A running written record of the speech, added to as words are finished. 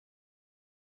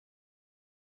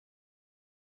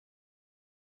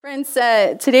Friends,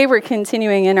 today we're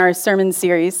continuing in our sermon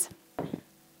series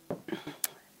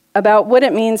about what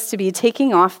it means to be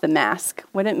taking off the mask,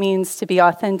 what it means to be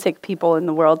authentic people in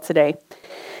the world today.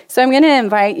 So I'm going to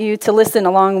invite you to listen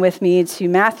along with me to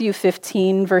Matthew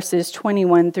 15, verses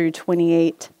 21 through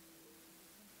 28.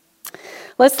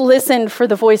 Let's listen for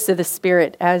the voice of the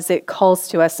Spirit as it calls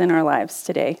to us in our lives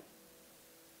today.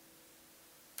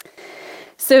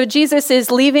 So Jesus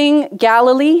is leaving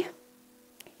Galilee.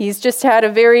 He's just had a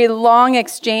very long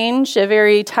exchange, a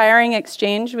very tiring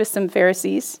exchange with some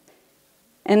Pharisees.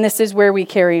 And this is where we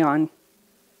carry on.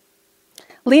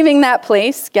 Leaving that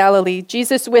place, Galilee,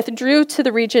 Jesus withdrew to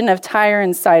the region of Tyre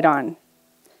and Sidon.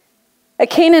 A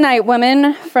Canaanite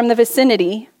woman from the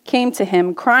vicinity came to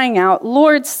him, crying out,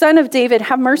 "Lord, Son of David,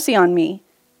 have mercy on me.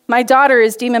 My daughter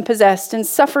is demon-possessed and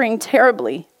suffering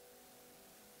terribly."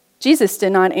 Jesus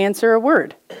did not answer a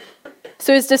word.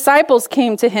 So his disciples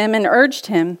came to him and urged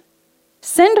him,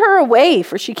 "Send her away,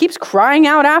 for she keeps crying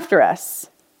out after us."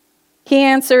 He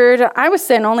answered, "I was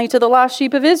sent only to the lost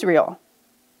sheep of Israel."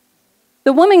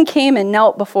 The woman came and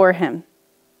knelt before him.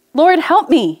 "Lord, help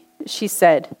me," she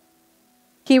said.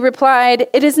 He replied,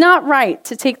 "It is not right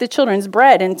to take the children's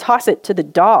bread and toss it to the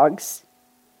dogs."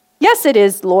 "Yes, it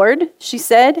is, Lord," she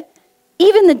said.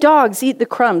 "Even the dogs eat the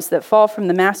crumbs that fall from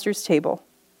the master's table."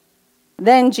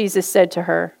 Then Jesus said to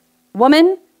her,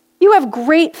 "Woman, you have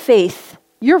great faith.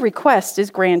 Your request is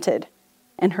granted."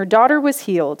 And her daughter was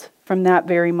healed from that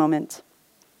very moment.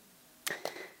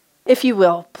 If you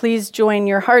will, please join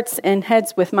your hearts and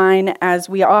heads with mine as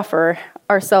we offer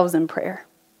ourselves in prayer.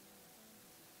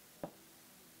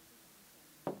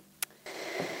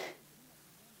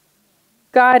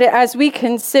 God, as we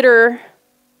consider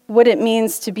what it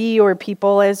means to be your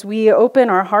people, as we open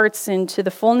our hearts into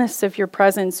the fullness of your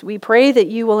presence, we pray that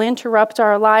you will interrupt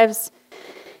our lives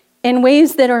in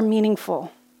ways that are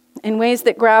meaningful, in ways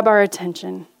that grab our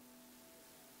attention.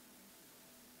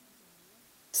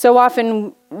 So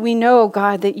often we know,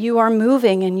 God, that you are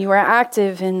moving and you are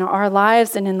active in our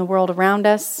lives and in the world around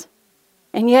us,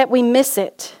 and yet we miss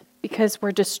it because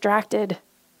we're distracted,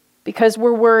 because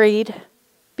we're worried,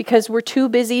 because we're too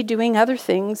busy doing other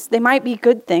things. They might be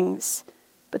good things,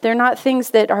 but they're not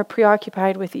things that are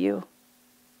preoccupied with you.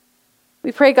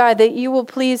 We pray, God, that you will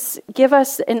please give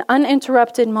us an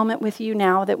uninterrupted moment with you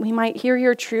now, that we might hear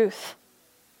your truth.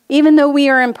 Even though we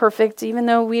are imperfect, even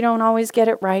though we don't always get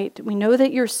it right, we know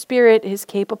that your Spirit is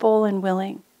capable and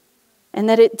willing, and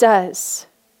that it does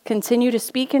continue to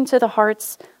speak into the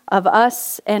hearts of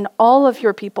us and all of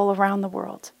your people around the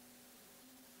world.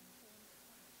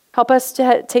 Help us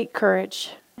to take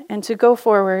courage and to go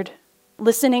forward,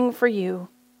 listening for you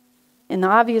in the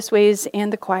obvious ways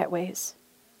and the quiet ways.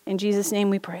 In Jesus' name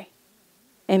we pray.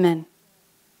 Amen.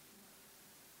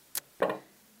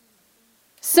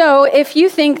 So if you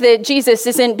think that Jesus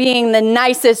isn't being the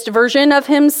nicest version of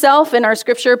himself in our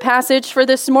scripture passage for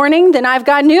this morning, then I've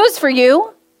got news for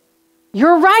you.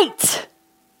 You're right.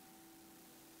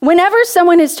 Whenever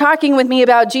someone is talking with me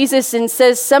about Jesus and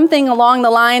says something along the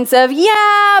lines of,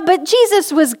 "Yeah, but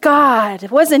Jesus was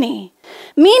God, wasn't he?"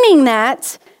 Meaning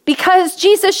that because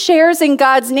Jesus shares in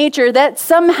God's nature, that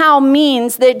somehow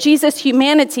means that Jesus'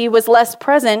 humanity was less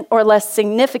present or less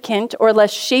significant or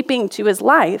less shaping to his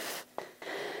life.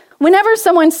 Whenever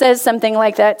someone says something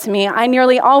like that to me, I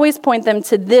nearly always point them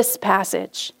to this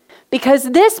passage. Because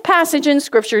this passage in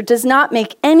Scripture does not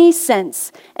make any sense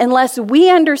unless we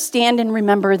understand and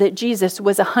remember that Jesus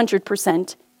was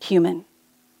 100% human.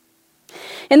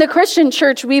 In the Christian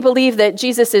church, we believe that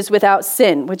Jesus is without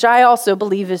sin, which I also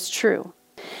believe is true.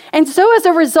 And so as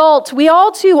a result, we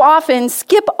all too often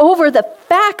skip over the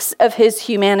facts of his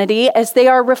humanity as they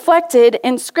are reflected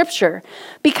in Scripture,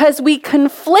 because we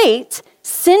conflate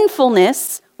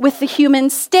sinfulness with the human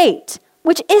state,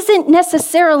 which isn't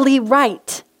necessarily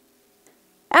right.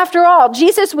 After all,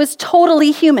 Jesus was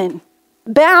totally human,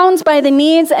 bound by the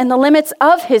needs and the limits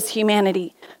of his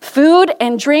humanity. Food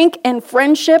and drink and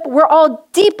friendship were all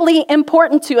deeply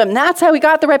important to him. That's how he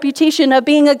got the reputation of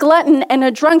being a glutton and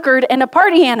a drunkard and a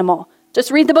party animal.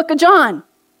 Just read the book of John.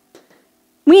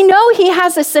 We know he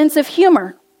has a sense of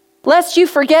humor, lest you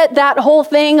forget that whole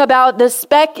thing about the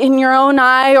speck in your own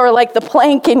eye or like the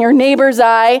plank in your neighbor's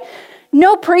eye.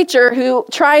 No preacher who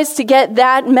tries to get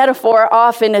that metaphor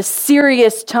off in a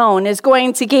serious tone is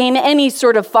going to gain any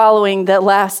sort of following that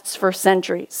lasts for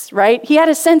centuries, right? He had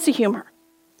a sense of humor.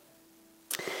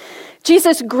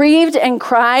 Jesus grieved and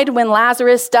cried when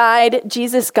Lazarus died.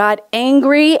 Jesus got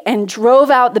angry and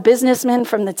drove out the businessmen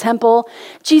from the temple.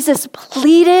 Jesus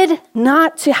pleaded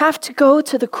not to have to go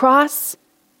to the cross.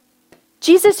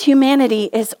 Jesus' humanity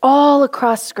is all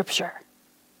across Scripture.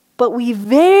 but we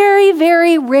very,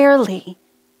 very rarely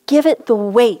give it the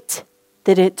weight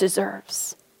that it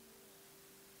deserves.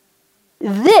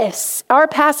 This, our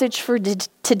passage for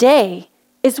today,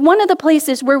 is one of the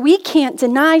places where we can't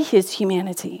deny his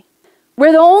humanity,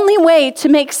 where the only way to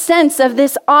make sense of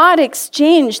this odd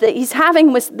exchange that he's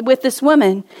having with this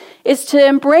woman is to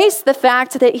embrace the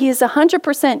fact that he is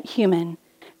 100% human,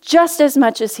 just as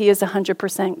much as he is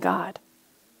 100% God.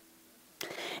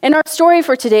 In our story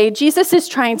for today, Jesus is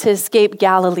trying to escape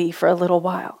Galilee for a little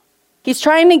while. He's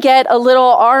trying to get a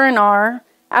little R&R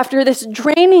after this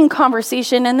draining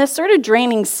conversation and this sort of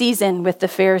draining season with the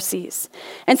Pharisees.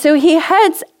 And so he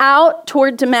heads out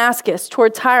toward Damascus,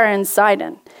 toward Tyre and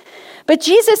Sidon. But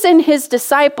Jesus and his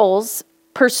disciples'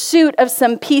 pursuit of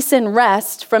some peace and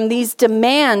rest from these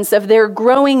demands of their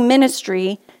growing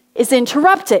ministry is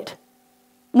interrupted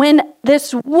when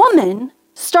this woman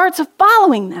starts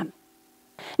following them.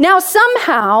 Now,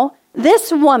 somehow,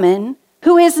 this woman,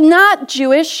 who is not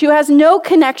Jewish, who has no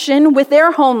connection with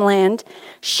their homeland,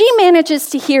 she manages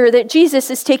to hear that Jesus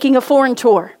is taking a foreign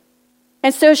tour.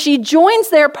 And so she joins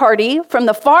their party from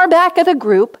the far back of the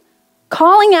group,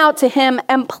 calling out to him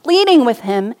and pleading with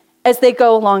him as they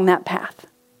go along that path.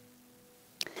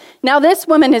 Now, this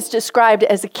woman is described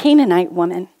as a Canaanite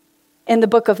woman in the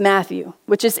book of Matthew,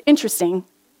 which is interesting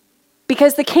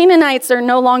because the Canaanites are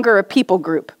no longer a people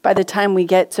group by the time we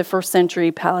get to first century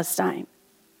Palestine.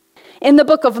 In the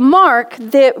book of Mark,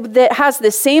 that has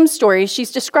the same story,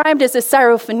 she's described as a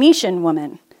Syrophoenician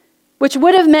woman, which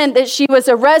would have meant that she was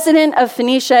a resident of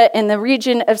Phoenicia in the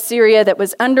region of Syria that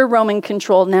was under Roman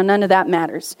control. Now, none of that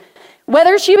matters.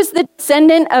 Whether she was the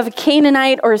descendant of a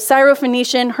Canaanite or a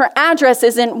Syrophoenician, her address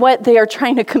isn't what they are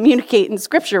trying to communicate in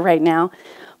Scripture right now.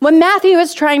 What Matthew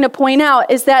is trying to point out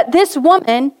is that this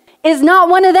woman is not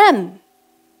one of them.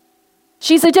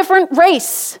 She's a different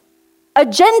race, a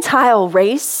Gentile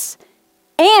race,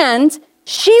 and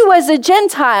she was a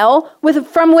Gentile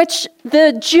from which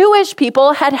the Jewish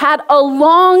people had had a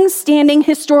long-standing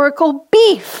historical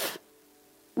beef.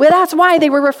 Well, that's why they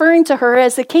were referring to her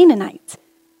as a Canaanite,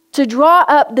 to draw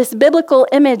up this biblical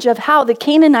image of how the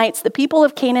Canaanites, the people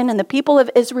of Canaan and the people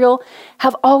of Israel,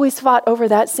 have always fought over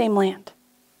that same land.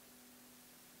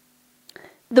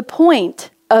 The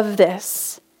point of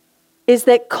this is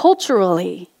that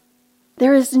culturally,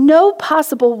 there is no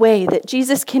possible way that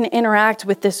Jesus can interact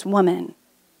with this woman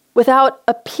without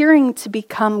appearing to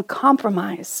become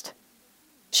compromised.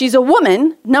 She's a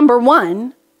woman, number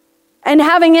one, and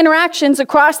having interactions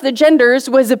across the genders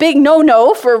was a big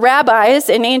no-no for rabbis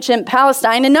in ancient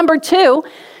Palestine. And number two,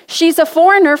 she's a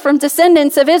foreigner from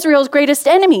descendants of Israel's greatest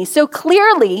enemy. So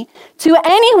clearly, to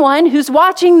anyone who's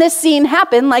watching this scene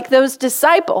happen, like those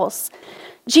disciples,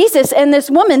 Jesus and this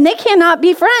woman, they cannot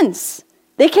be friends.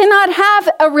 They cannot have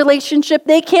a relationship.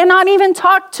 They cannot even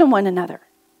talk to one another.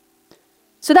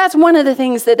 So that's one of the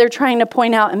things that they're trying to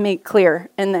point out and make clear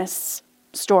in this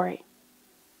story.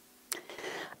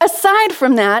 Aside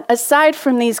from that, aside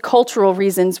from these cultural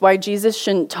reasons why Jesus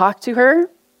shouldn't talk to her,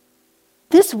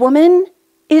 this woman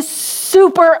is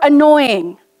super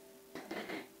annoying.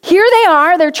 Here they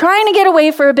are, they're trying to get away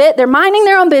for a bit, they're minding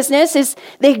their own business as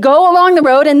they go along the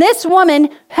road, and this woman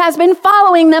has been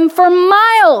following them for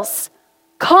miles,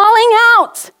 calling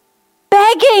out,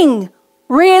 begging,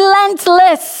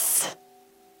 relentless.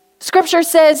 Scripture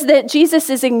says that Jesus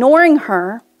is ignoring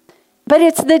her, but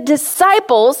it's the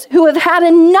disciples who have had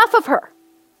enough of her.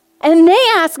 And they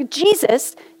ask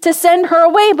Jesus to send her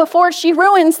away before she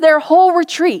ruins their whole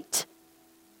retreat.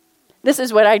 This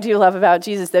is what I do love about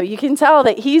Jesus, though. You can tell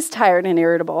that he's tired and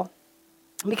irritable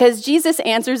because Jesus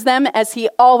answers them as he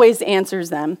always answers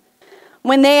them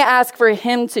when they ask for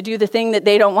him to do the thing that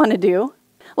they don't want to do.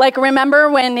 Like,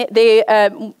 remember when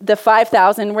the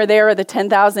 5,000 were there, or the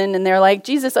 10,000, and they're like,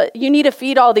 Jesus, you need to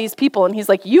feed all these people. And he's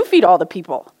like, you feed all the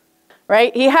people,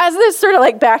 right? He has this sort of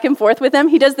like back and forth with them.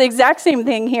 He does the exact same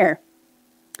thing here.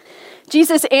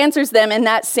 Jesus answers them in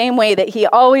that same way that he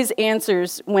always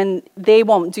answers when they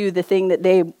won't do the thing that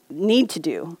they need to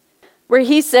do, where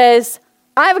he says,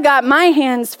 I've got my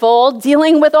hands full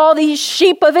dealing with all these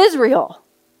sheep of Israel.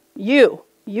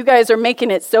 You guys are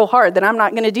making it so hard that I'm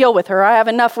not going to deal with her. I have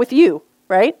enough with you,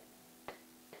 right?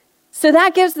 So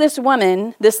that gives this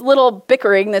woman, this little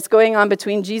bickering that's going on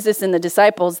between Jesus and the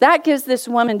disciples, that gives this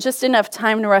woman just enough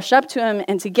time to rush up to him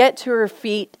and to get to her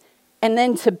feet and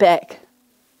then to beg,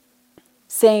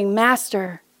 saying,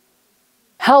 Master,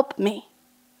 help me.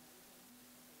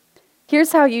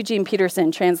 Here's how Eugene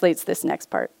Peterson translates this next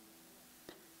part.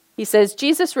 He says,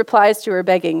 Jesus replies to her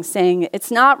begging, saying, it's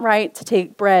not right to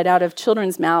take bread out of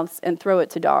children's mouths and throw it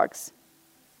to dogs.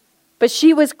 But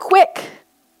she was quick,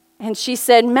 and she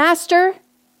said, Master,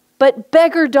 but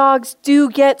beggar dogs do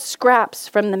get scraps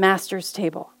from the master's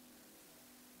table.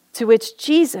 To which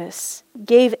Jesus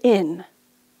gave in,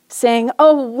 saying,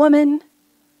 "Oh, woman,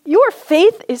 your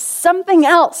faith is something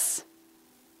else.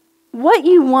 What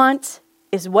you want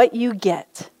is what you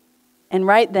get." And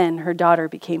right then, her daughter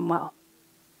became well.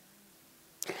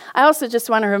 I also just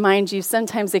want to remind you,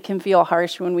 sometimes it can feel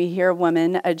harsh when we hear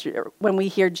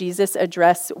Jesus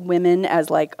address women as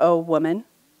like, "Oh, woman."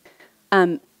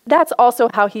 That's also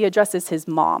how he addresses his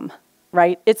mom,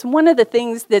 right? It's one of the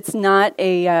things that's not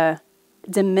a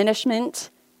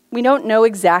diminishment. We don't know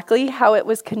exactly how it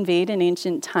was conveyed in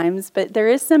ancient times, but there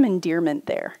is some endearment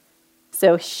there.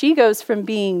 So she goes from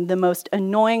being the most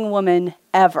annoying woman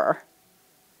ever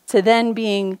to then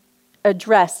being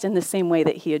addressed in the same way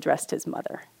that he addressed his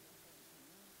mother.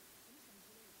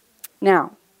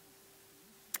 Now,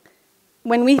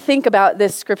 when we think about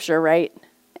this scripture, right,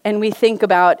 and we think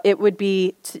about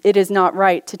it is not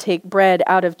right to take bread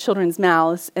out of children's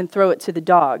mouths and throw it to the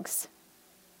dogs.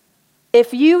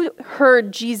 If you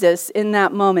heard Jesus in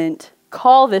that moment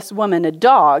call this woman a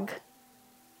dog,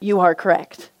 you are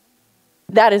correct.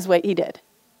 That is what he did.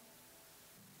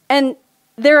 And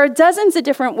there are dozens of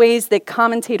different ways that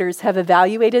commentators have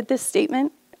evaluated this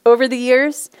statement over the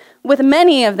years, with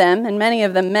many of them, and many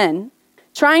of them men,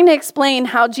 trying to explain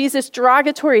how Jesus'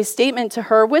 derogatory statement to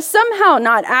her was somehow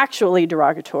not actually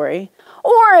derogatory,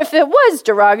 or if it was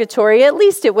derogatory, at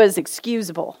least it was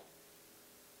excusable.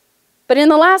 But in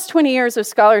the last 20 years of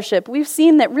scholarship, we've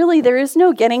seen that really there is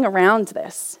no getting around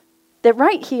this. That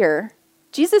right here,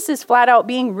 Jesus is flat out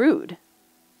being rude.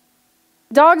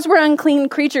 Dogs were unclean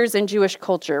creatures in Jewish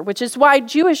culture, which is why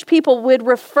Jewish people would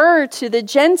refer to the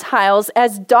Gentiles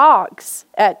as dogs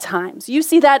at times. You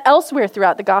see that elsewhere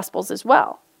throughout the Gospels as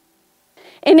well.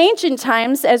 In ancient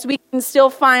times, as we can still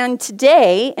find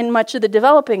today in much of the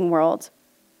developing world,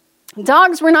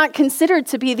 dogs were not considered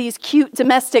to be these cute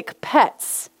domestic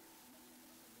pets.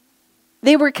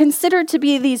 They were considered to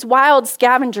be these wild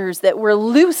scavengers that were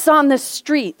loose on the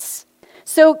streets.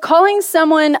 So calling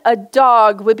someone a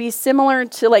dog would be similar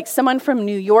to like someone from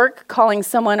New York calling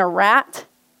someone a rat,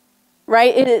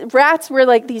 right? Rats were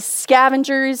like these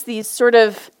scavengers, these sort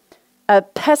of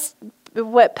pests.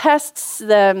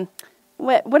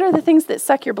 What are the things that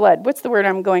suck your blood? What's the word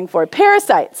I'm going for?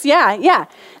 Parasites. Yeah.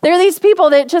 They're these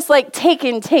people that just like take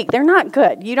and take. They're not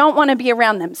good. You don't want to be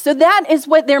around them. So that is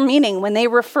what they're meaning when they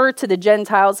refer to the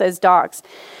Gentiles as dogs.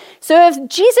 So if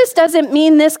Jesus doesn't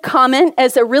mean this comment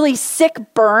as a really sick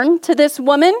burn to this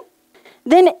woman,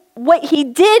 then what he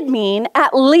did mean,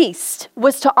 at least,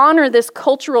 was to honor this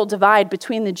cultural divide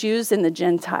between the Jews and the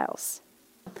Gentiles.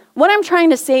 What I'm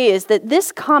trying to say is that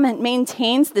this comment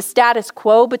maintains the status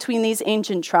quo between these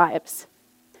ancient tribes,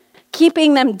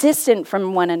 keeping them distant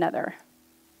from one another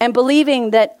and believing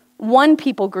that one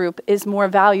people group is more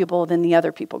valuable than the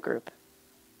other people group.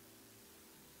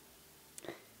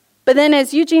 But then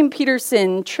as Eugene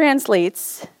Peterson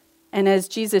translates, and as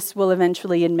Jesus will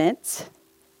eventually admit,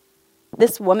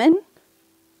 this woman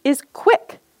is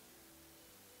quick.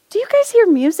 Do you guys hear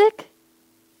music?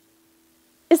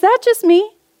 Is that just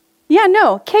me? Yeah,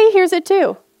 no, Kay hears it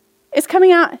too. It's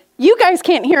coming out. You guys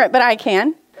can't hear it, but I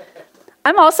can.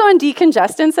 I'm also on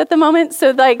decongestants at the moment,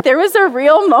 so like there was a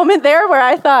real moment there where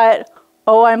I thought,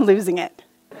 oh, I'm losing it.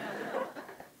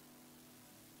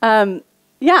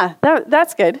 Yeah,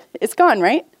 that's good. It's gone,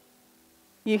 right?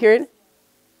 You hear it?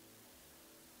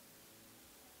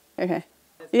 Okay.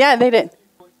 Yeah, they did.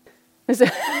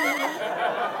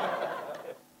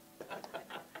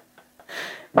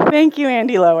 Thank you,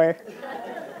 Andy Lower.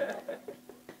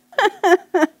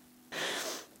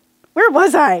 Where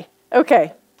was I?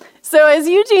 Okay. So as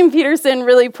Eugene Peterson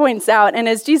really points out, and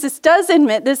as Jesus does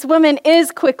admit, this woman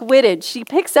is quick-witted. She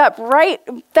picks up right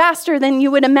faster than you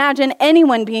would imagine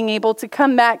anyone being able to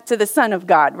come back to the Son of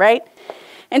God, right?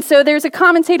 And so there's a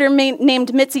commentator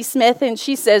named Mitzi Smith, and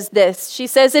she says this. She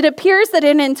says, it appears that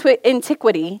in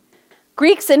antiquity,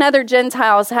 Greeks and other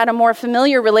Gentiles had a more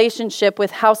familiar relationship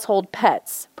with household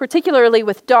pets, particularly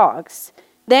with dogs,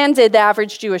 than did the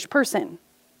average Jewish person.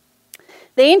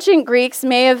 The ancient Greeks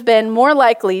may have been more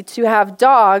likely to have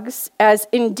dogs as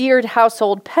endeared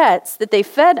household pets that they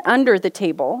fed under the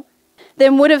table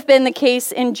than would have been the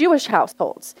case in Jewish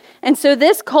households. And so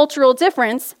this cultural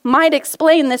difference might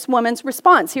explain this woman's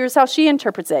response. Here's how she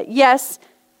interprets it. Yes,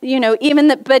 even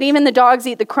the dogs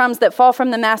eat the crumbs that fall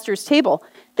from the master's table.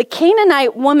 The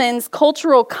Canaanite woman's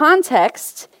cultural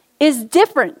context is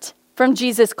different from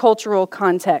Jesus' cultural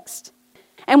context.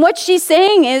 And what she's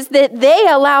saying is that they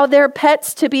allow their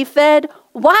pets to be fed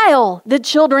while the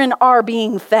children are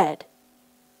being fed.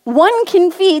 One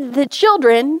can feed the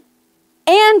children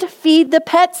and feed the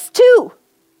pets too,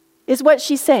 is what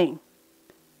she's saying.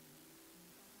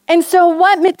 And so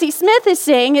what Mitzi Smith is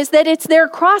saying is that it's their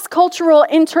cross-cultural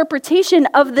interpretation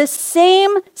of the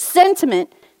same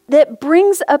sentiment that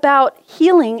brings about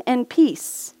healing and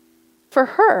peace for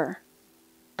her,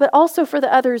 but also for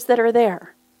the others that are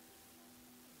there.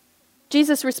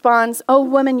 Jesus responds, "Oh,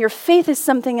 woman, your faith is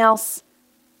something else.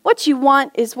 What you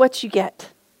want is what you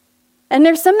get." And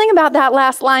there's something about that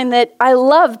last line that I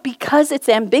love because it's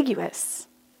ambiguous.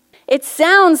 It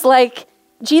sounds like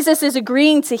Jesus is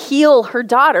agreeing to heal her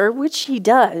daughter, which he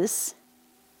does.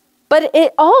 But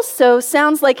it also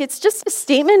sounds like it's just a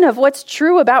statement of what's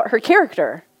true about her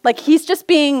character. Like he's just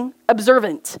being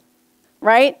observant,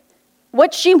 right?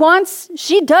 What she wants,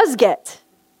 she does get.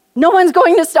 No one's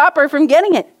going to stop her from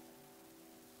getting it,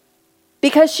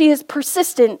 because she is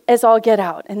persistent as all get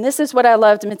out. And this is what I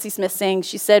loved Mitzi Smith saying.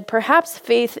 She said, perhaps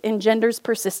faith engenders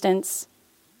persistence,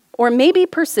 or maybe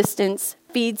persistence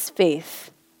feeds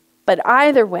faith. But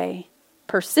either way,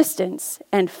 persistence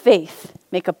and faith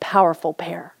make a powerful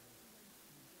pair.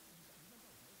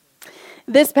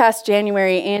 This past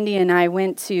January, Andy and I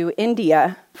went to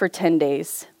India for 10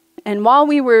 days. And while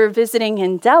we were visiting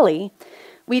in Delhi,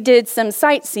 we did some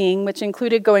sightseeing, which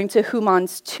included going to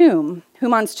Humayun's tomb.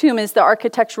 Humayun's tomb is the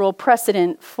architectural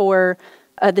precedent for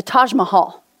the Taj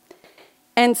Mahal.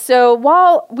 And so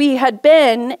while we had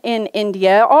been in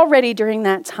India, already during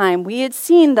that time, we had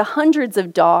seen the hundreds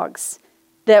of dogs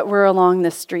that were along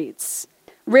the streets,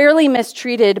 rarely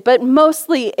mistreated, but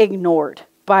mostly ignored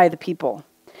by the people.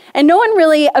 And no one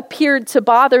really appeared to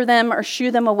bother them or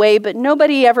shoo them away, but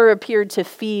nobody ever appeared to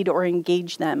feed or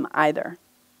engage them either.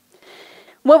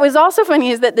 What was also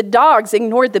funny is that the dogs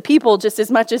ignored the people just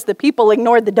as much as the people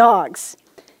ignored the dogs.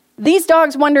 These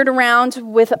dogs wandered around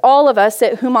with all of us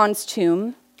at Humayun's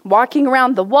tomb, walking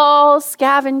around the walls,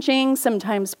 scavenging,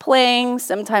 sometimes playing,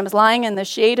 sometimes lying in the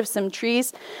shade of some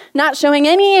trees, not showing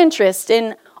any interest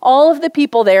in all of the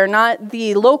people there, not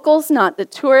the locals, not the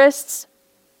tourists.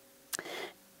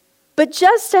 But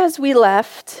just as we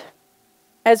left,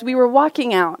 as we were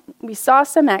walking out, we saw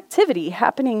some activity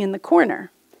happening in the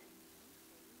corner.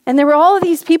 And there were all of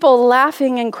these people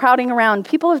laughing and crowding around,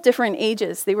 people of different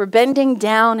ages. They were bending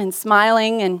down and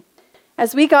smiling. And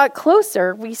as we got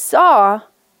closer, we saw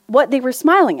what they were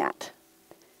smiling at.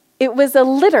 It was a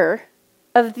litter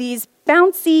of these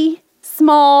bouncy,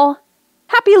 small,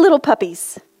 happy little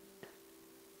puppies.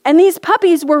 And these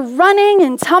puppies were running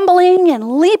and tumbling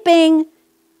and leaping.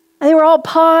 They were all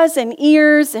paws and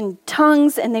ears and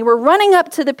tongues, and they were running up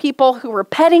to the people who were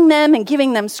petting them and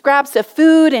giving them scraps of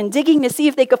food and digging to see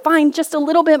if they could find just a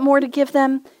little bit more to give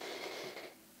them.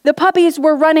 The puppies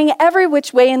were running every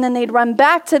which way, and then they'd run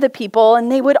back to the people,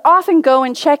 and they would often go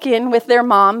and check in with their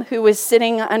mom, who was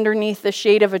sitting underneath the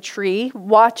shade of a tree,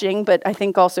 watching, but I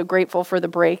think also grateful for the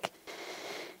break.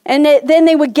 And then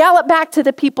they would gallop back to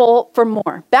the people for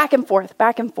more, back and forth,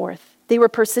 back and forth. They were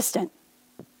persistent.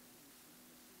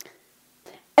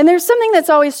 And there's something that's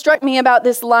always struck me about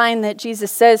this line that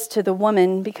Jesus says to the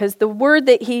woman, because the word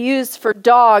that he used for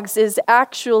dogs is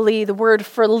actually the word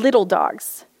for little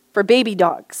dogs, for baby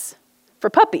dogs,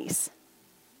 for puppies.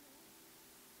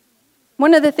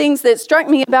 One of the things that struck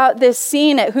me about this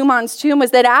scene at Humayun's tomb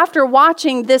was that after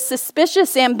watching this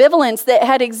suspicious ambivalence that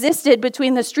had existed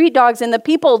between the street dogs and the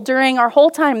people during our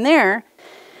whole time there,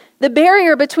 the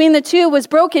barrier between the two was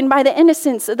broken by the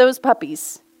innocence of those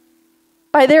puppies,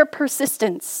 by their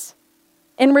persistence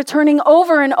in returning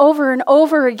over and over and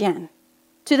over again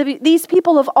to these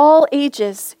people of all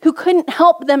ages who couldn't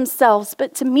help themselves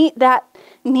but to meet that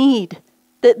need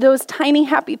that those tiny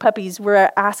happy puppies were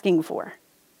asking for.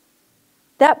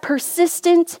 That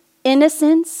persistent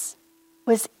innocence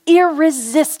was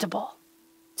irresistible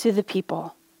to the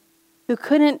people who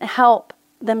couldn't help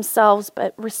themselves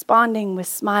but responding with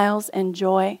smiles and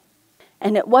joy.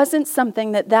 And it wasn't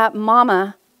something that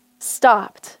mama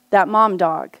stopped, that mom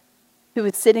dog who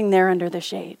was sitting there under the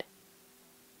shade.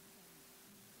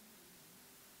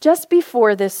 Just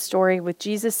before this story with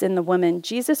Jesus and the woman,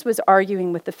 Jesus was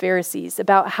arguing with the Pharisees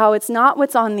about how it's not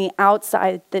what's on the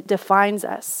outside that defines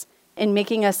us in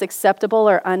making us acceptable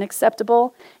or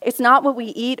unacceptable. It's not what we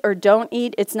eat or don't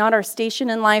eat. It's not our station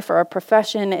in life or our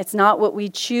profession. It's not what we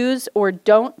choose or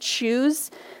don't choose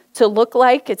to look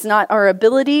like. It's not our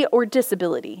ability or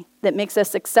disability that makes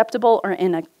us acceptable or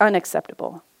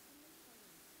unacceptable.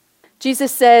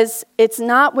 Jesus says, it's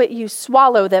not what you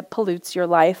swallow that pollutes your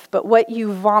life, but what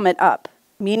you vomit up,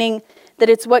 meaning that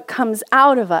it's what comes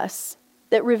out of us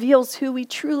that reveals who we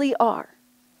truly are.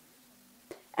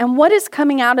 And what is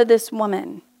coming out of this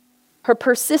woman, her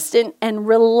persistent and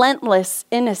relentless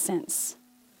innocence,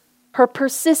 her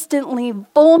persistently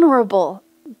vulnerable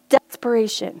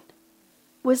desperation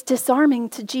was disarming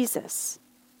to Jesus.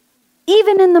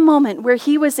 Even in the moment where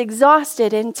he was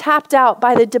exhausted and tapped out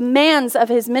by the demands of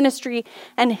his ministry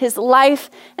and his life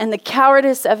and the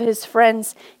cowardice of his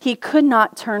friends, he could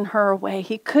not turn her away.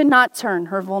 He could not turn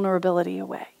her vulnerability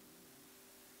away.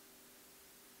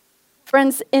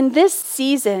 Friends, in this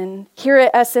season here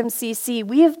at SMCC,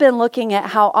 we have been looking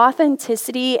at how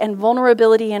authenticity and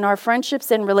vulnerability in our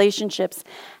friendships and relationships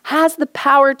has the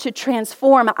power to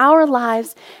transform our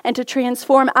lives and to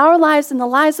transform our lives and the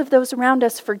lives of those around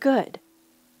us for good.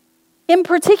 In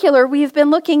particular, we have been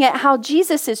looking at how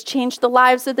Jesus has changed the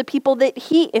lives of the people that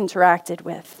he interacted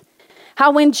with.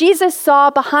 How when Jesus saw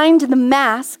behind the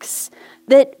masks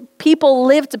that people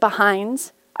lived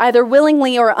behind, either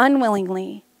willingly or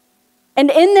unwillingly, and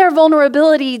in their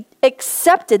vulnerability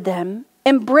accepted them,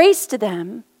 embraced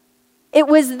them, it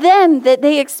was then that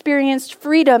they experienced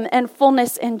freedom and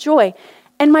fullness and joy.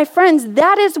 And my friends,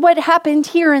 that is what happened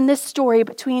here in this story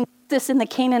between Jesus and the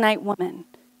Canaanite woman.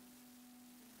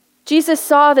 Jesus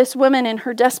saw this woman in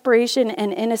her desperation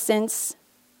and innocence,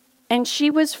 and she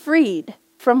was freed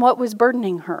from what was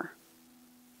burdening her.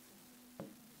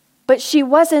 But she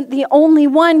wasn't the only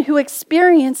one who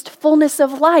experienced fullness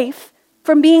of life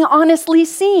from being honestly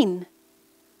seen.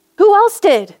 Who else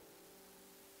did?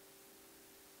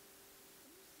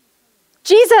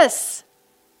 Jesus.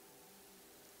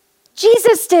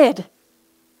 Jesus did.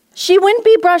 She wouldn't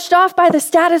be brushed off by the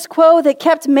status quo that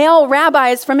kept male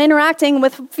rabbis from interacting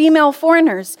with female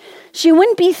foreigners. She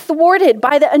wouldn't be thwarted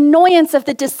by the annoyance of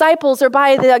the disciples or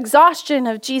by the exhaustion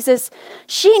of Jesus.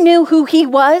 She knew who he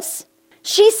was.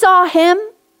 She saw him.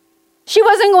 She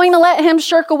wasn't going to let him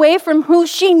shirk away from who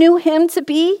she knew him to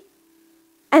be.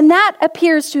 And that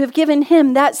appears to have given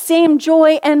him that same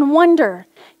joy and wonder.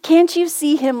 Can't you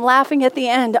see him laughing at the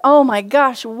end? Oh my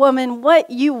gosh, woman, what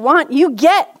you want, you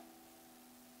get.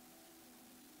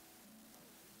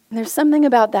 And there's something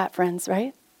about that, friends,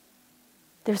 right?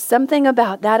 There's something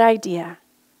about that idea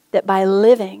that by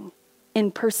living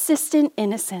in persistent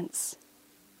innocence,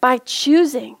 by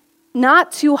choosing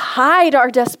not to hide our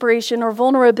desperation or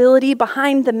vulnerability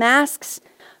behind the masks,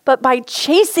 but by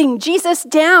chasing Jesus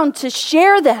down to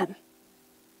share them,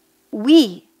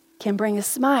 we can bring a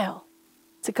smile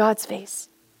to God's face.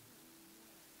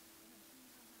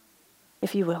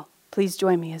 If you will, please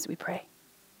join me as we pray.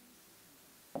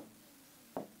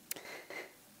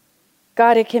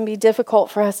 God, it can be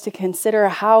difficult for us to consider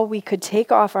how we could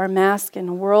take off our mask in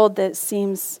a world that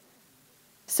seems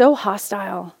so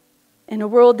hostile, in a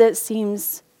world that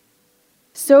seems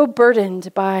so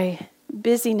burdened by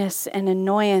busyness and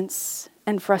annoyance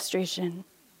and frustration.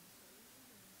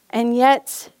 And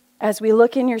yet, as we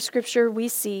look in your scripture, we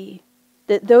see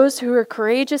that those who are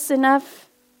courageous enough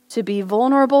to be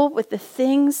vulnerable with the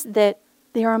things that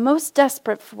they are most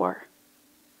desperate for,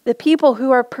 the people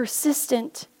who are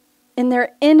persistent in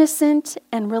their innocent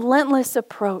and relentless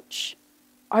approach,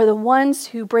 are the ones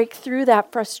who break through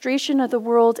that frustration of the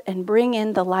world and bring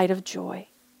in the light of joy.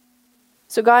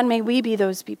 So God, may we be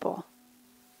those people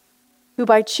who,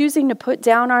 by choosing to put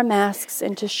down our masks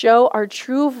and to show our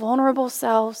true vulnerable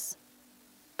selves,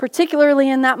 particularly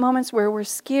in that moments where we're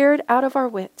scared out of our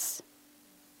wits,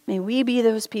 may we be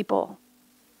those people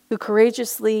who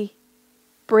courageously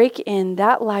break in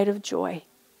that light of joy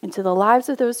into the lives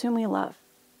of those whom we love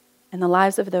and the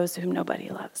lives of those whom nobody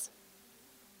loves.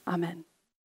 Amen.